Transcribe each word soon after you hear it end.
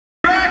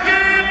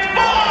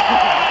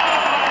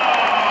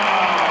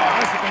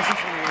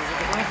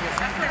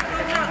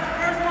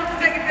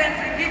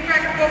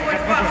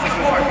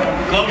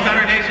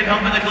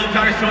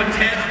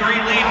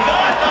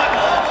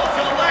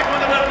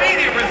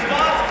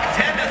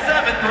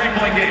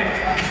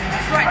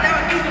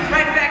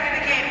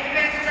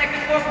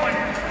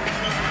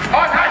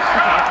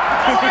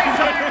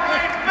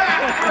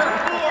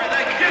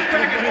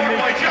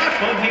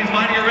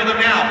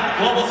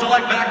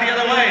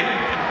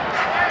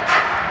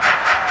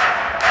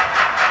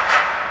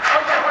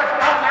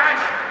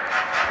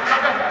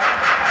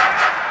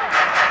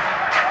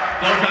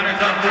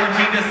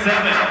7.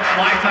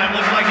 Lifetime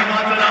looks like he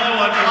wants another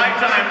one.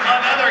 Lifetime,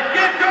 another.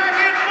 Get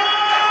cracking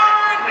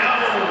more! No!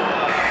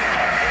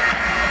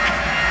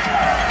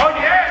 Oh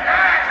yeah,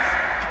 guys!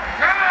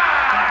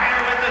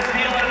 Fire with the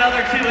steal and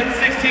another 2 at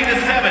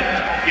 16-7.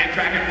 Get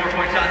cracking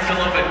 4-point shot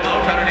still open.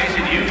 Globetrotter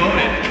Nation, you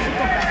voted.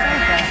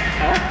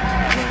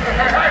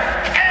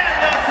 And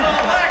the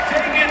Select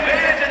taking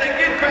advantage of the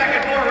Get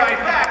cracking 4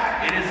 right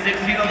back. It is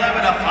 16-11,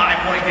 a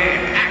 5-point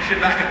game. Action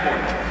back and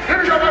forth.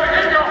 Here we go, baby,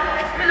 here you go.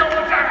 Here you go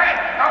one time. Hey,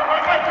 all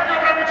right, wait, take it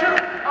over with you.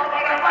 All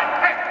right,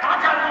 hey, I'll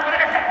tell you what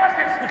it is. Hey, watch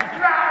this.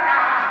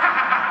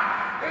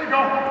 There you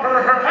go.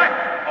 Hey,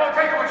 oh,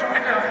 take it with you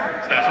right there.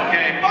 Special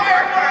K.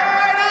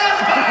 Firefly is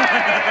fire!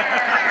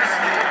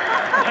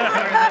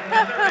 Another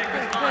big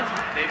response.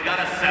 They've got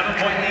a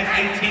 7-point lead,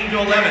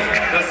 18-11.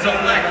 The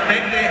Select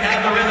think they have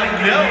the rhythm.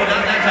 No,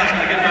 not that time.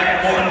 They get back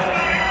and forth.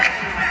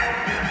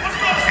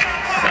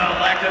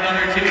 Select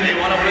another 2. They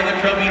want to win the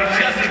trophy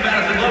just as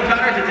bad as the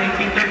Globetrotters. It's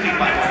 18-13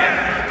 by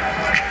 10.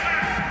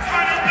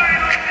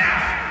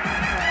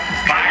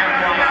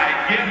 Firefly,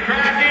 get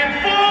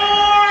cracking 4!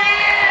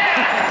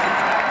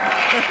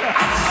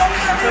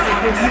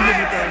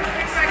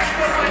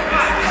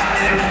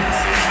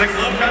 The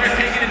Globetrotters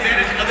taking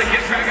advantage of the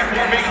Get cracking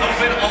 4 being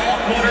open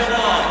all quarter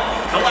long.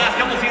 The last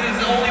couple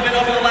seasons has only been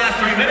open the last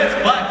 3 minutes,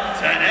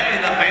 but today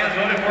the fans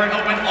voted for it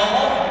open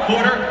all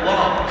quarter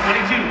long.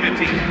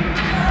 22-15.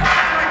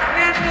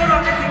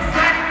 On this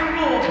exciting new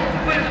rule to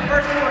win in the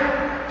first quarter.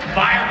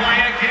 Firefly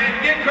again,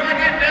 Get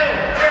cracking, no!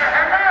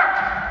 Hammer!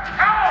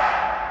 Oh,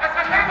 that's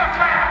another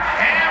foul!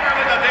 Hammer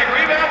with a big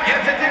rebound,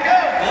 gets it to go.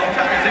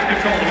 Globetrotters in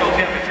control of the World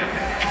Championship.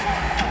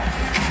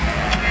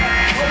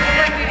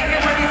 Select need to hit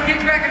one of these Get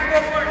cracking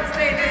 4 quarters to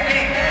stay in this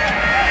game.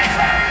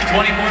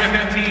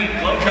 24-15,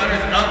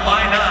 Globetrotters up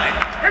by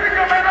 9. Here we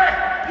go, baby!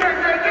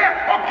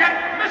 Yeah! Okay,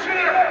 mission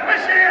here!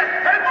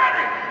 Hey,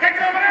 Marty, take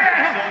it over there!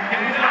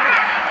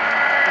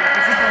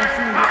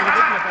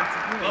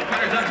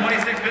 Globetrotters up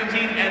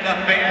 26-15, and the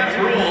fans'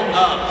 rule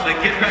of the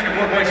Get cracking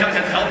 4-point shot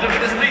has helped them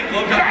in this league.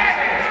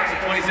 Globetrotters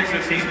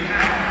 26-15.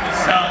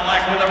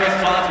 Select with a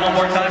response one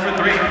more time for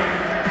 3.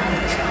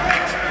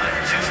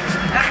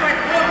 That's right,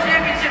 the World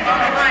Championship's on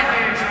the line,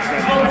 baby.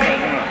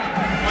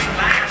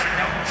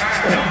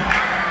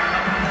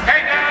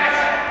 Hey, guys!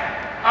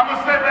 I'm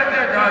gonna stay right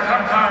there, guys.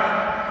 I'm tired.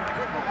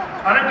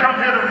 I didn't come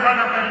here to run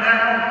up and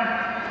down.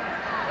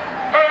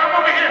 Hey, I'm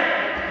over here.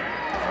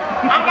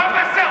 I'm by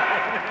myself.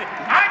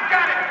 I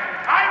got it.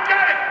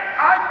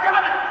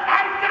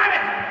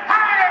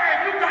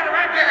 Hey, you got it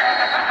right there.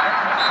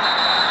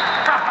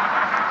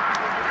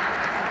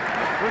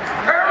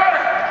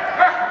 Everybody.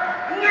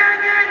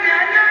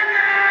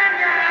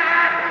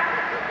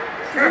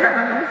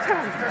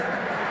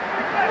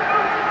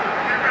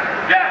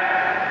 Yeah.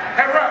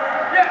 Hey, Ruff.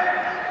 Yeah.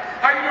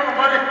 How you doing,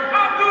 buddy?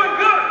 I'm doing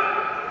good.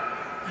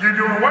 You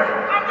doing what?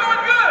 I'm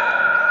doing good.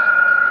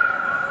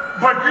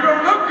 But you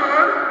don't look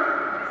good.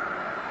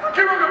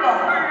 Give him the ball.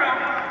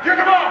 Give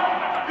the ball.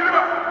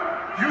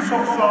 You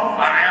so soft.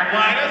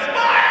 Firefly to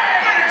Spike!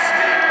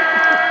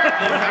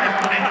 Globetrotters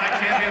playing like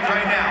champions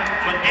right now.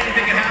 But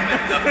anything can happen.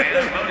 The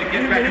fans vote to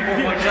Get cracking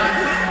 4-point shot.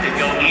 It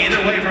go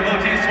either way for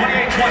both teams.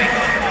 28-20.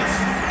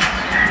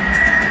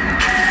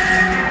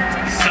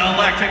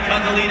 Select to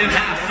cut the lead in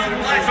half.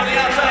 Select from the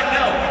outside.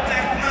 No.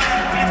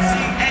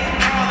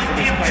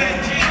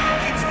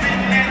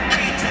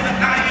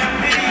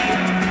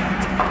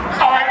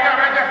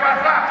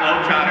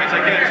 Globetrotters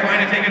again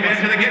trying to take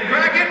advantage of the Get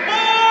cracking 4!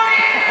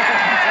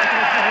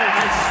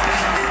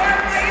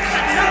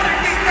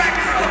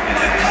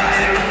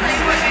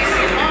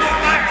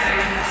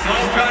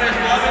 Globetrotters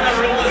loving the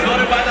rule as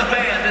voted by the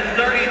fans. It's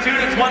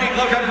 32-20.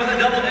 Globetrotters with a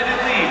double-digit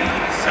lead.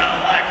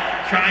 Select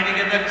trying to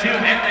get the 2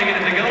 and they get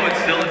it to go.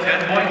 It's still a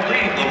 10-point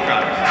lead.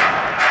 Globetrotters.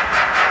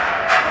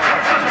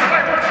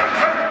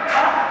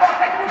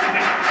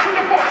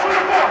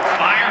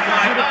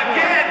 Firefly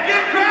again.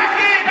 Get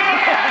cracking!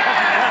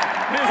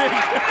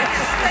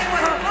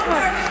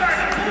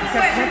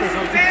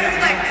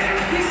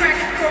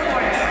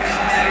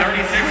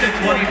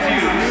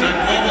 36-22. The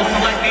Global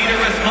Select need a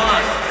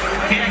response.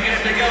 Can't get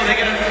it to go. They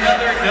get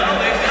another. No,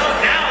 they don't.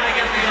 Now they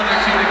get the other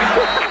 2 to go.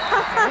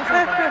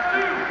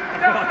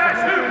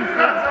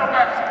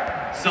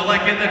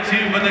 Select get the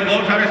 2, but the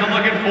Globetrotters are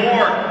looking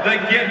for the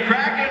Get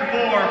cracking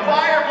 4.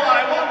 Fire